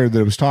story that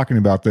I was talking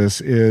about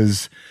this,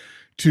 is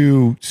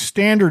to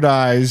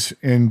standardize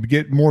and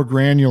get more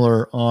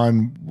granular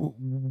on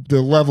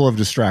the level of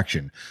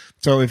distraction.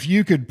 So if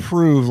you could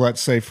prove,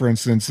 let's say, for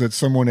instance, that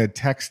someone had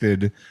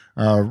texted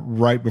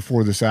right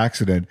before this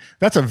accident,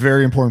 that's a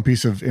very important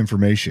piece of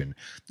information.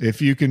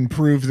 If you can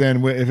prove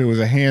then if it was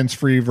a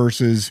hands-free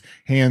versus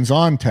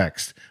hands-on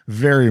text,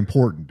 very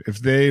important. If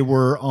they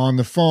were on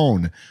the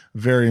phone,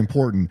 very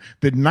important.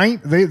 They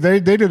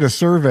did a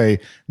survey.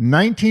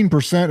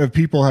 19% of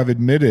people have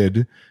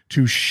admitted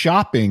to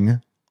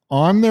shopping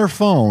on their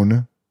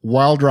phone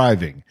while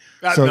driving.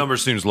 That number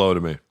seems low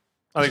to me.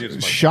 I think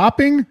it's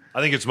shopping.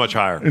 I think it's much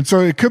higher, and so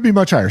it could be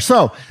much higher.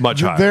 So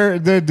much higher.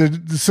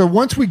 So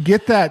once we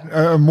get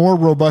that more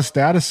robust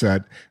data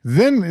set,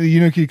 then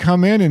you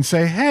come in and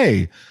say,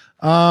 hey,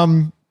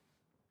 and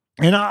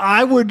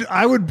I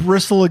would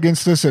bristle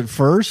against this at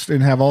first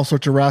and have all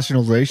sorts of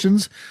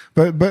rationalizations,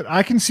 but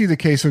I can see the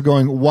case of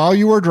going, while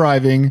you are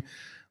driving,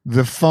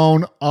 the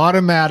phone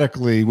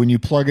automatically, when you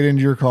plug it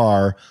into your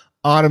car,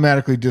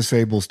 automatically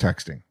disables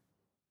texting.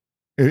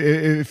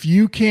 If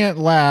you can't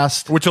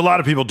last, which a lot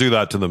of people do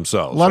that to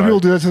themselves. A lot of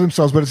people do that to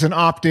themselves, but it's an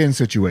opt-in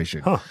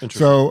situation.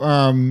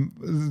 So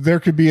there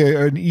could be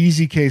an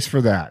easy case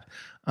for that.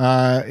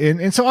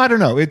 And so I don't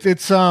know.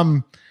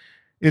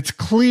 It's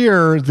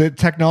clear that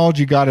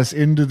technology got us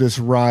into this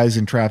rise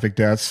in traffic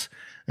deaths.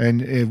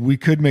 and we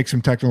could make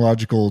some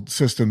technological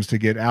systems to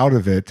get out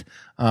of it.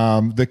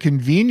 The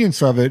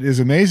convenience of it is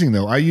amazing,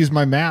 though. I use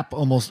my map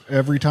almost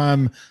every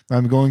time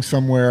I'm going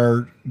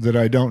somewhere that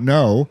I don't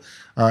know,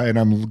 and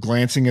I'm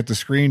glancing at the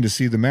screen to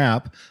see the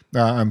map.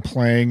 I'm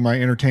playing my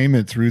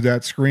entertainment through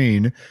that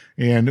screen,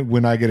 and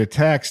when I get a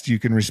text, you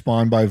can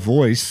respond by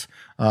voice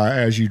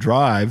as you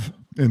drive,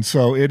 and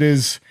so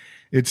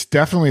it's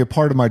definitely a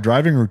part of my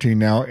driving routine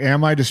now.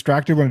 Am I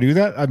distracted when I do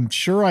that? I'm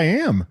sure I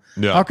am.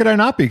 Yeah. How could I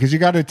not be? Because you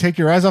got to take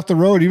your eyes off the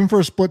road, even for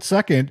a split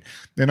second.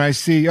 Then I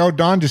see, oh,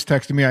 Don just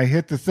texted me. I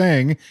hit the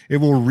thing. It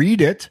will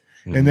read it,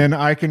 and then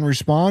I can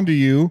respond to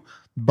you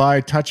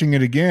by touching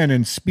it again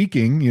and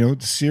speaking.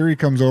 Siri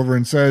comes over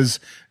and says,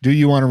 do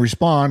you want to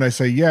respond? I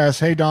say, yes.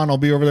 Hey, Don, I'll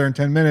be over there in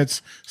 10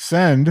 minutes.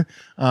 Send.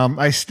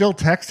 I still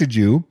texted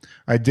you.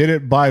 I did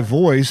it by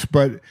voice,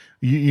 but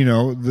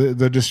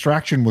the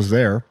distraction was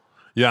there.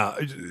 Yeah.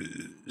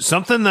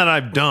 Something that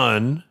I've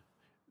done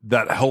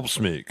that helps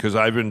me, because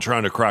I've been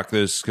trying to crack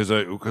this,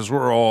 because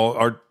we're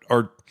all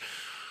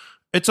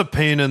it's a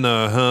pain in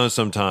the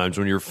sometimes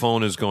when your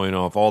phone is going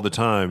off all the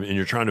time and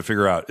you're trying to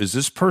figure out, is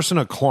this person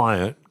a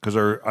client? Because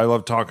I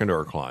love talking to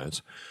our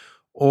clients.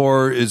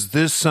 Or is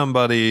this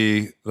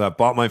somebody that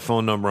bought my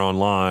phone number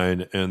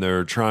online and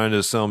they're trying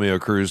to sell me a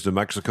cruise to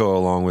Mexico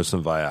along with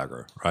some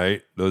Viagra,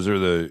 right? Those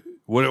are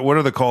what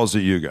are the calls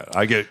that you get?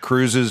 I get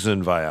cruises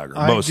and Viagra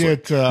mostly.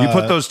 You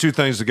put those two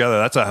things together,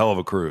 that's a hell of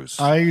a cruise.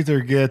 I either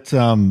get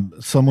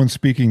someone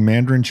speaking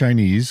Mandarin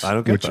Chinese,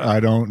 which that.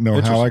 I don't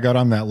know how I got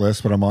on that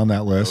list, but I'm on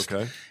that list.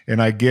 Okay.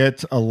 And I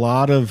get a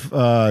lot of,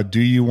 do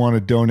you want to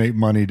donate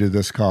money to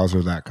this cause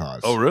or that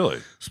cause? Oh,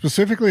 really?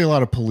 Specifically, a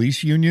lot of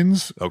police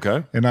unions.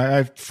 Okay. And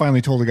I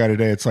finally told a guy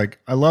today, it's like,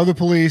 I love the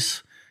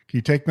police. Can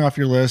you take me off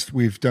your list?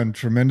 We've done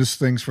tremendous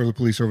things for the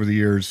police over the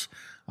years.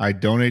 I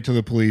donate to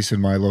the police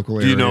in my local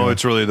area. Do you know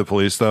it's really the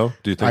police, though?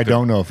 Do you think I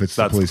don't know if it's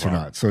the police or fine.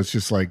 not. So it's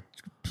just like,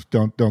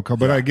 don't come.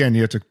 But again,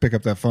 you have to pick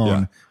up that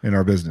phone in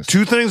our business.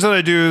 Two things that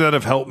I do that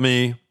have helped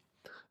me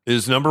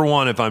is, number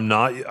one, if I'm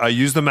not, I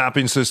use the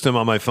mapping system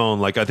on my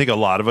phone, like I think a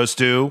lot of us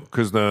do,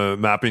 because the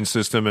mapping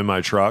system in my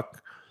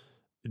truck,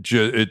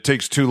 it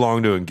takes too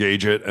long to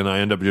engage it, and I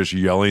end up just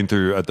yelling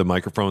at the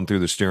microphone through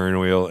the steering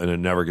wheel, and it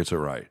never gets it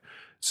right.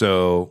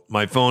 So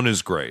my phone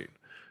is great.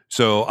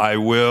 So I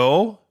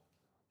will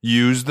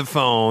use the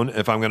phone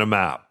if I'm going to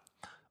map.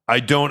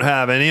 I don't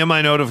have any of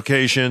my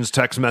notifications,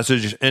 text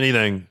message,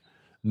 anything.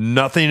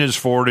 Nothing is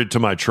forwarded to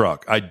my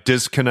truck. I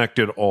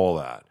disconnected all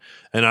that.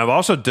 And I've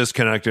also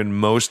disconnected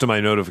most of my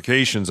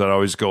notifications that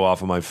always go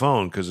off of my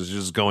phone, because it's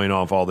just going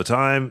off all the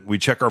time. We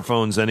check our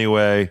phones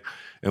anyway.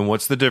 And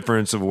what's the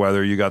difference of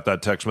whether you got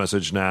that text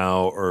message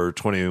now or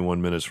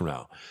 21 minutes from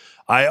now?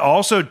 I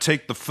also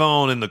take the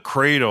phone in the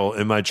cradle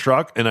in my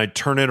truck and I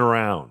turn it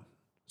around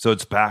so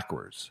it's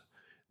backwards.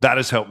 That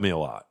has helped me a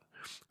lot,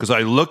 because I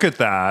look at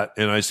that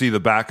and I see the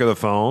back of the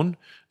phone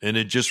and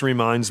it just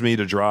reminds me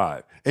to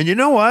drive. And you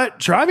know what?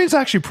 Driving is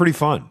actually pretty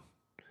fun.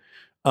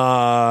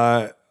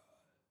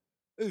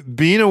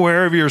 Being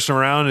aware of your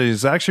surroundings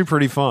is actually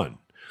pretty fun.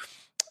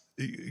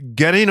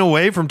 Getting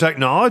away from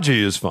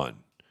technology is fun,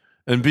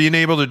 and being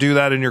able to do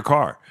that in your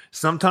car.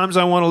 Sometimes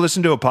I want to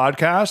listen to a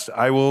podcast.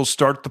 I will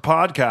start the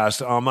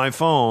podcast on my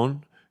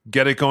phone,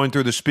 get it going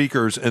through the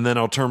speakers, and then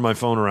I'll turn my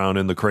phone around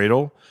in the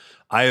cradle.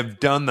 I have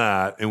done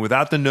that, and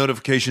without the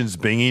notifications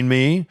binging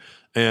me,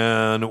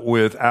 and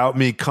without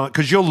me,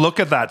 because you'll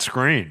look at that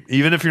screen.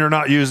 Even if you're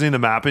not using the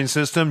mapping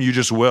system, you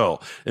just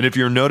will. And if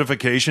your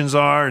notifications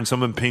are and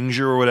someone pings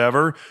you or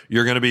whatever,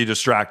 you're going to be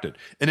distracted.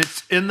 And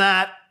it's in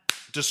that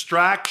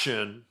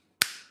distraction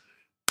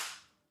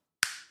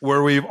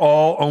where we've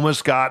all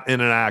almost got in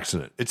an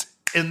accident. It's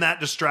in that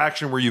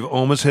distraction where you've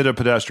almost hit a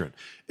pedestrian.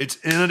 It's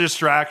in a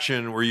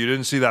distraction where you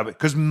didn't see that.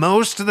 Because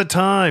most of the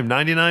time,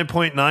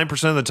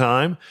 99.9% of the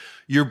time,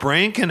 your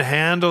brain can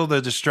handle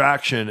the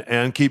distraction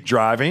and keep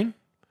driving.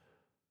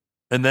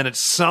 And then at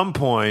some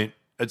point,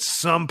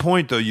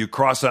 though, you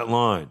cross that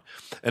line.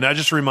 And I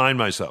just remind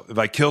myself, if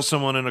I kill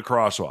someone in a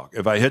crosswalk,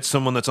 if I hit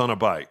someone that's on a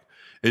bike,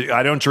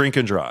 I don't drink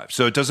and drive.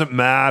 So it doesn't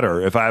matter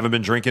if I haven't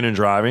been drinking and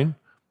driving.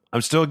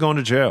 I'm still going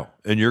to jail,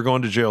 and you're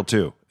going to jail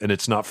too. And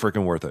it's not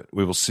freaking worth it.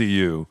 We will see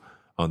you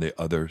on the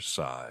other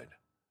side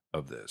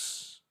of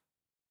this.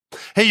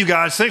 Hey, you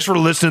guys, thanks for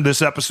listening to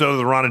this episode of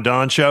the Ron and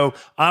Don Show.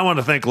 I want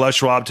to thank Les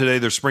Schwab today.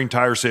 Their spring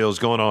tire sale is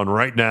going on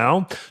right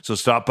now. So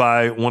stop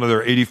by one of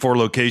their 84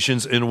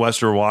 locations in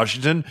Western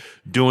Washington,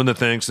 doing the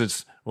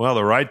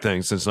right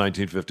thing since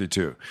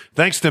 1952.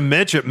 Thanks to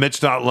Mitch at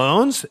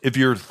Mitch.loans. If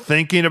you're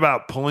thinking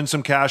about pulling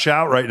some cash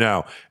out right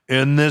now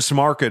in this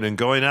market and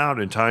going out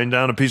and tying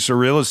down a piece of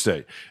real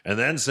estate and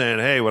then saying,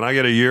 hey, when I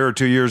get a year or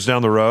 2 years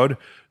down the road,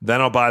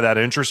 then I'll buy that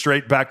interest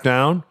rate back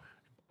down.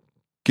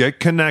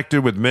 Get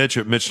connected with Mitch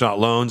at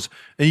Mitch.loans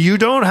And you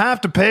don't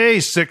have to pay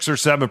 6 or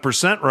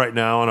 7% right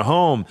now on a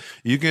home.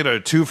 You get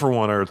a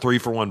 2-for-1 or a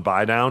 3-for-1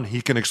 buy down.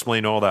 He can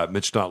explain all that.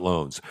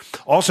 Mitch.loans.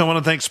 Also, I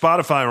want to thank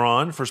Spotify,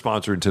 Ron, for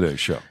sponsoring today's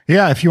show.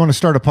 Yeah, if you want to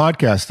start a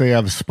podcast, they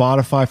have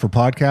Spotify for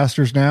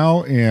podcasters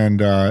now, and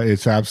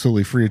it's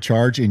absolutely free of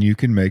charge, and you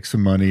can make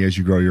some money as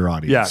you grow your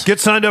audience. Yeah, get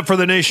signed up for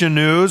the Nation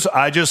News.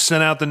 I just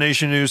sent out the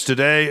Nation News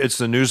today. It's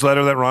the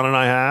newsletter that Ron and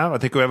I have. I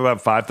think we have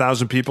about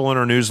 5,000 people in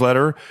our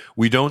newsletter.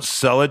 We don't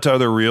sell it to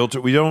other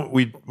realtors. We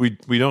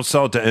don't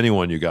sell it to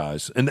anyone, you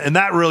guys. And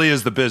that really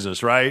is the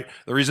business, right?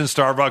 The reason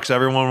Starbucks,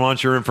 everyone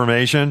wants your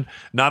information.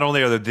 Not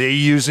only are they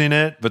using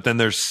it, but then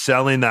they're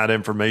selling that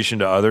information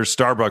to others.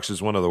 Starbucks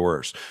is one of the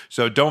worst.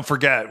 So don't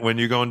forget when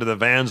you go into the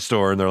van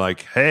store and they're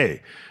like,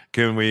 hey,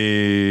 can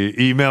we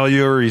email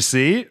you a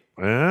receipt?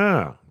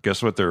 Yeah.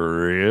 Guess what they're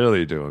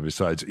really doing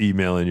besides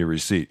emailing your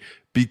receipt?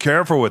 Be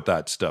careful with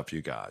that stuff,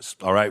 you guys.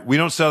 All right. We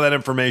don't sell that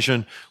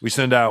information. We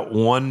send out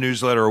one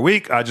newsletter a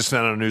week. I just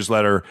sent out a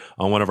newsletter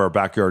on one of our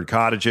backyard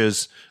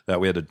cottages that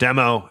we had a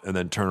demo and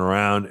then turn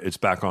around. It's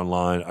back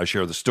online. I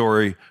share the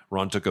story.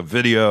 Ron took a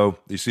video.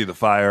 You see the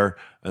fire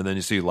and then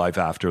you see life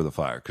after the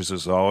fire because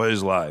there's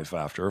always life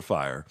after a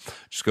fire.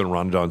 Just go to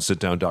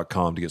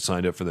ronandonsitdown.com to get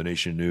signed up for the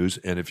Nation News.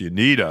 And if you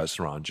need us,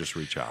 Ron, just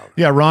reach out.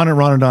 Yeah, Ron at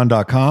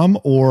ronandon.com,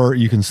 or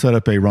you can set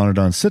up a Ron and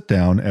Don sit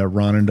down at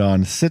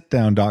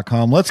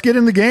ronandonsitdown.com. Let's get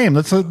in the game.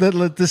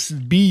 Let this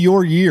be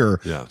your year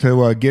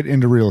to get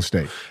into real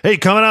estate. Hey,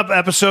 coming up,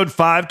 episode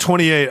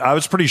 528. I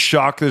was pretty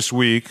shocked this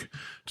week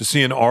to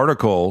see an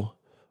article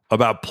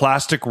about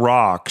plastic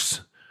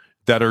rocks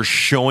that are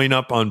showing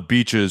up on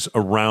beaches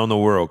around the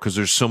world because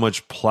there's so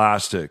much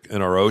plastic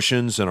in our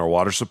oceans and our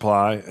water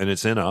supply, and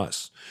it's in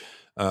us.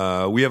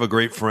 We have a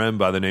great friend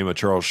by the name of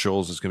Charles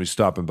Schulz that's going to be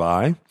stopping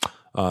by.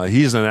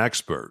 He's an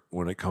expert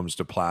when it comes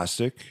to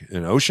plastic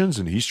in oceans,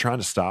 and he's trying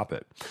to stop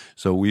it.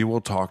 So we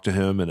will talk to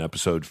him in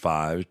episode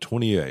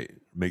 528.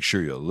 Make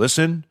sure you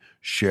listen,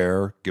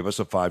 share, give us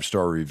a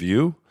 5-star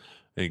review,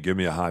 and give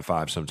me a high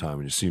five sometime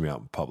when you see me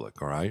out in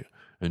public, all right?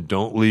 And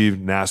don't leave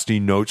nasty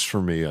notes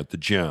for me at the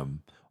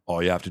gym.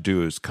 All you have to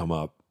do is come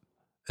up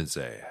and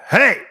say,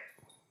 hey!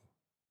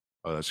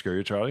 Oh, that scare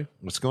you, Charlie?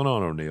 What's going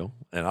on, O'Neill?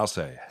 And I'll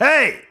say,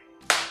 hey!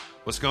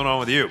 What's going on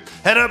with you?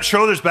 Head up,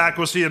 shoulders back.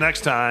 We'll see you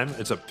next time.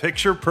 It's a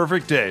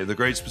picture-perfect day. The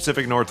great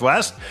Pacific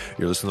Northwest.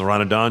 You're listening to The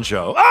Ron and Don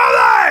Show.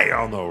 All day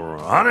on the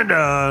Ron and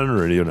Don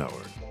Radio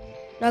Network.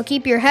 Now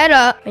keep your head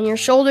up and your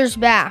shoulders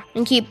back.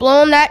 And keep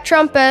blowing that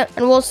trumpet,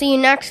 and we'll see you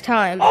next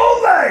time.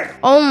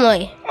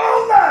 Only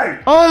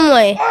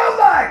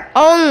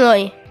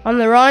on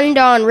the Ron and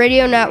Don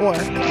Radio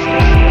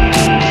Network.